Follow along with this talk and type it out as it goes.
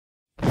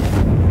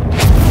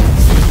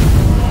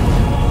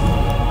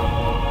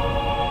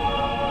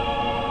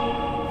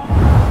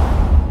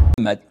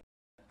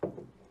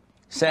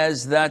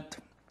says that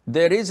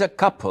there is a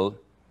couple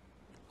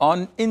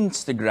on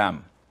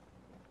Instagram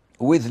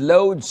with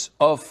loads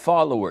of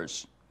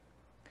followers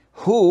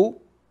who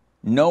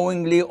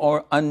knowingly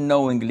or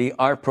unknowingly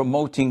are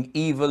promoting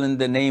evil in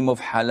the name of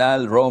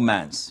halal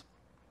romance.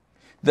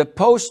 They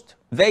post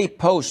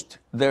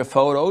their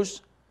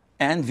photos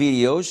and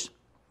videos.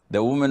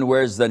 The woman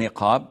wears the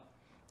niqab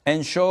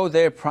and show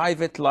their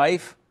private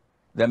life.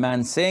 The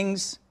man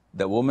sings,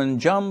 the woman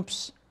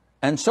jumps,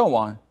 and so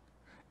on.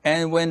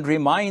 And when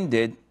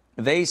reminded,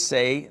 they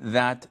say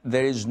that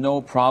there is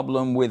no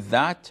problem with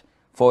that,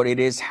 for it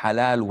is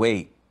halal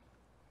way.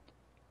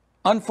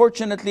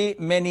 Unfortunately,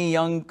 many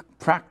young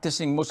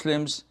practicing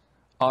Muslims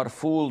are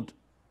fooled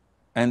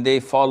and they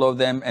follow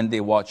them and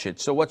they watch it.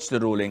 So what's the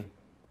ruling?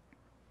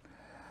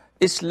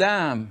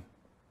 Islam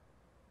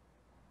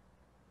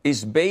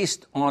is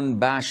based on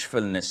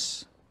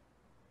bashfulness.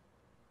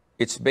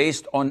 It's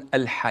based on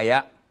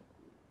al-haya.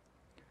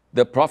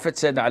 The Prophet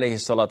said, alayhi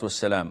salatu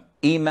wasalam,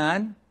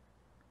 Iman,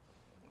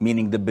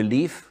 meaning the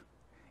belief,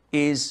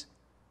 is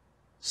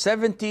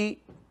 70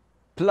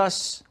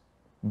 plus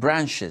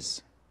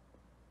branches.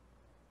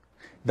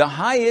 The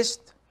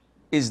highest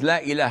is La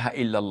ilaha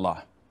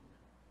illallah.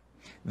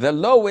 The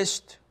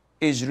lowest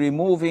is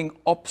removing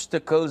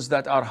obstacles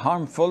that are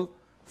harmful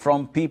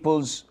from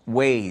people's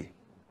way.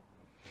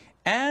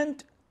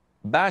 And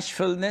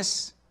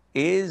bashfulness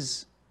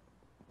is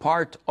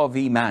part of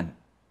Iman.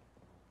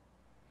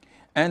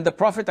 And the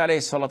Prophet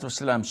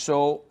ﷺ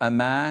saw a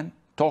man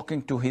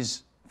talking to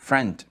his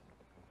friend,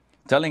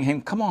 telling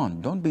him, come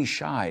on, don't be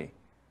shy.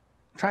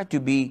 Try to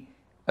be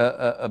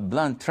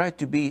blunt, try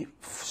to be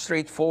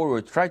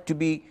straightforward, try to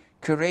be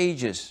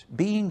courageous.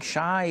 Being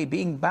shy,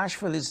 being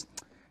bashful is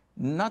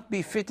not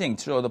befitting.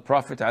 So the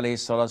Prophet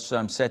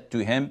ﷺ said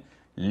to him,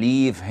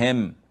 leave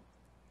him,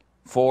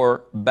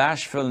 for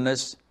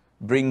bashfulness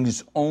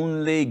brings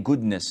only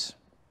goodness.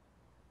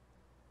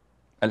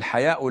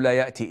 Al-haya'u la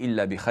ya'ti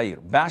illa bi khayr.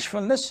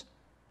 Bashfulness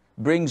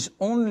brings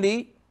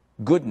only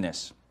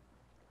goodness.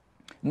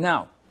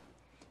 Now,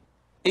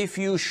 if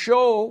you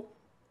show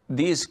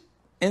these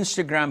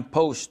Instagram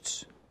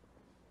posts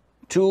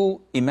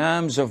to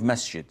imams of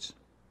masjids,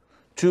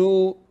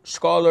 to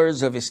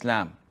scholars of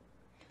Islam,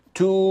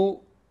 to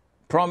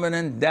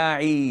prominent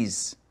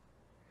da'is,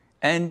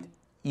 and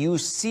you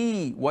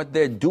see what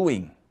they're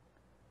doing,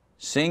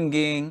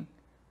 singing,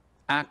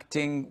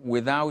 acting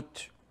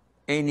without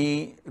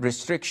any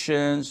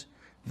restrictions,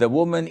 the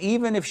woman,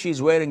 even if she's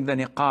wearing the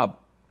niqab,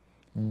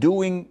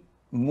 doing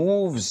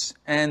moves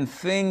and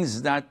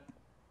things that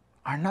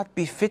are not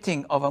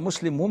befitting of a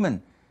Muslim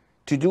woman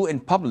to do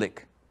in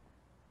public.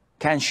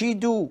 Can she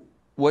do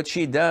what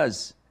she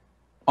does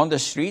on the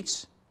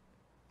streets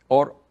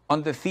or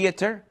on the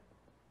theater?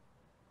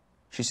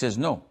 She says,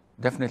 no,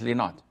 definitely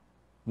not.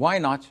 Why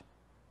not?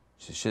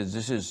 She says,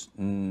 this is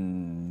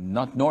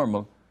not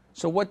normal.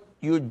 So what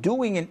you're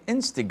doing in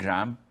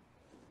Instagram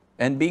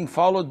and being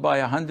followed by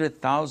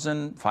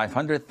 100,000,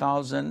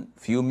 500,000,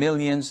 few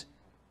millions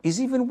is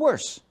even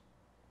worse.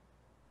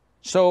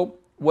 So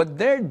what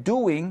they're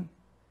doing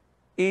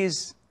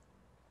is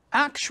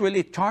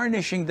actually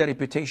tarnishing the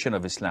reputation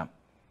of Islam.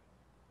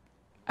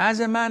 As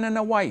a man and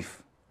a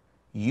wife,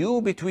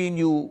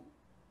 between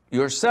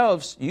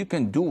yourselves, you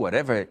can do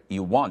whatever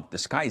you want. The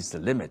sky is the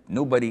limit.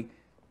 Nobody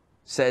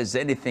says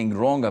anything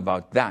wrong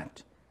about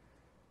that.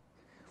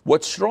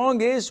 What's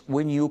wrong is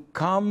when you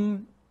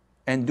come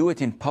and do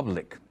it in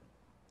public.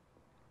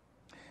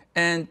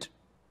 And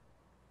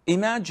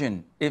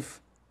imagine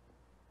if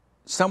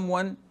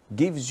someone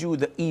gives you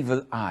the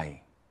evil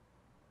eye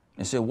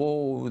and say,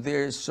 whoa,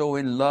 they're so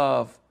in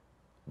love.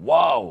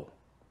 Wow.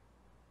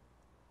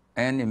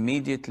 And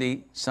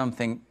immediately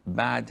something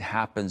bad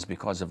happens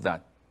because of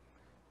that.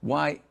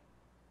 Why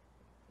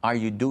are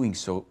you doing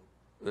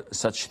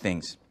such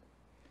things?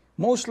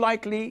 Most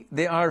likely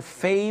they are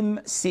fame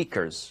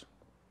seekers.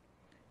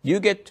 You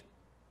get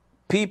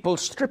people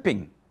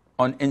stripping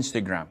on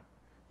Instagram.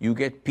 You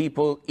get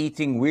people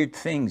eating weird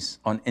things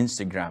on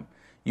Instagram.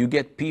 You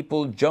get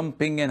people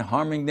jumping and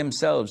harming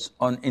themselves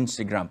on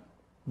Instagram.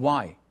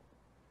 Why?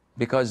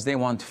 Because they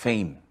want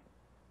fame.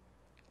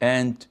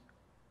 And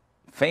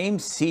fame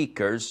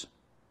seekers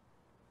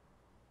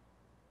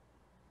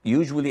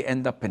usually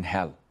end up in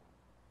hell,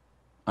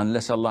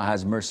 unless Allah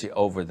has mercy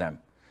over them,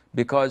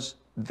 because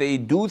they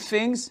do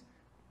things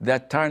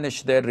that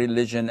tarnish their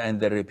religion and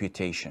their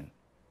reputation.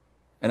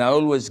 And I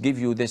always give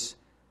you this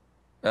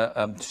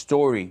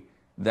story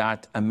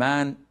that a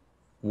man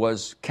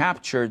was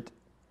captured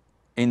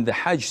in the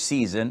Hajj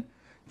season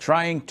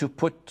trying to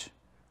put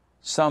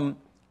some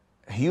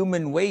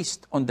human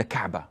waste on the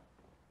Kaaba.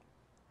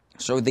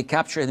 So they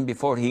captured him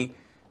before he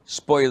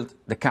spoiled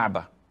the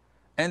Kaaba.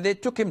 And they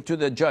took him to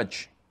the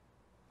judge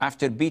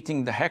after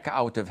beating the heck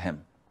out of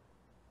him.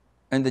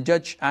 And the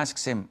judge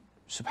asks him,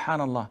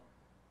 Subhanallah,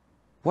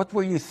 what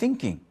were you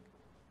thinking?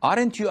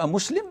 Aren't you a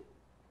Muslim?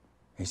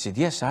 He said,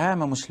 yes, I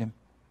am a Muslim.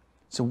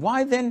 So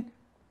why then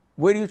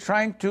were you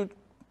trying to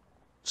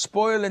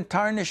spoil and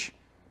tarnish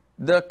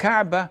the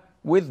Kaaba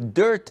with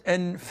dirt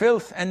and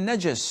filth and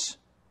najas?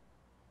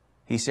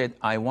 He said,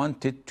 I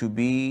wanted to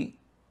be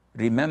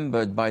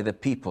remembered by the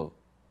people.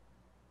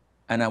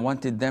 And I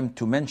wanted them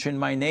to mention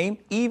my name,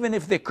 even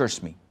if they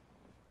curse me.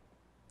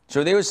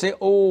 So they would say,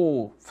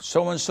 oh,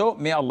 so-and-so,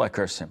 may Allah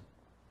curse him.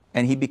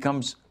 And he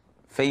becomes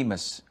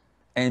famous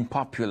and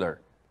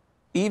popular,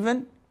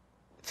 even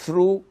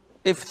through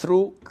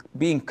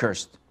being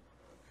cursed.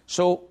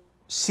 So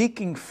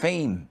seeking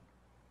fame,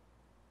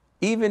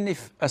 even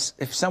if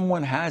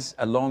someone has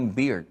a long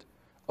beard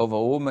of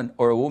a woman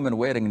or a woman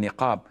wearing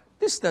niqab,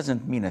 this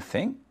doesn't mean a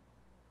thing.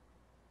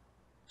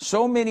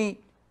 So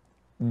many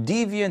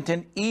deviant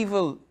and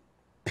evil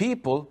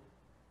people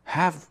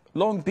have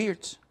long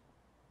beards.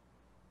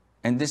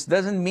 And this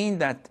doesn't mean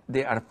that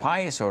they are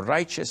pious or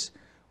righteous.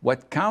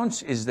 What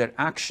counts is their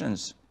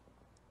actions.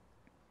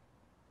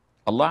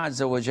 Allah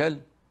Azza wa Jal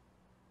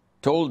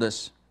told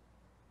us,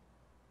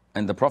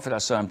 and the Prophet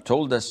ﷺ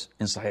told us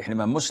in Sahih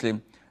Imam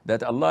Muslim,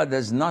 that Allah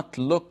does not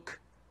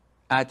look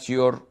at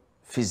your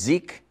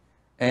physique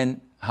and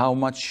how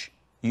much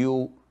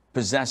you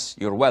possess,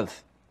 your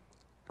wealth.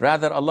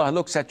 Rather, Allah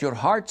looks at your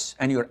hearts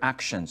and your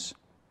actions.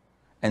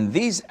 And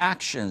these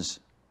actions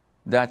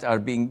that are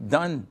being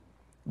done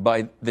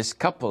by this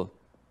couple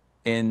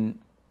in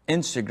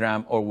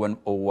Instagram or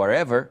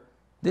wherever,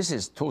 this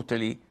is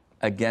totally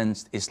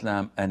against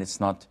Islam and it's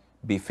not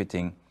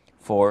befitting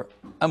for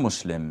a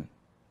Muslim.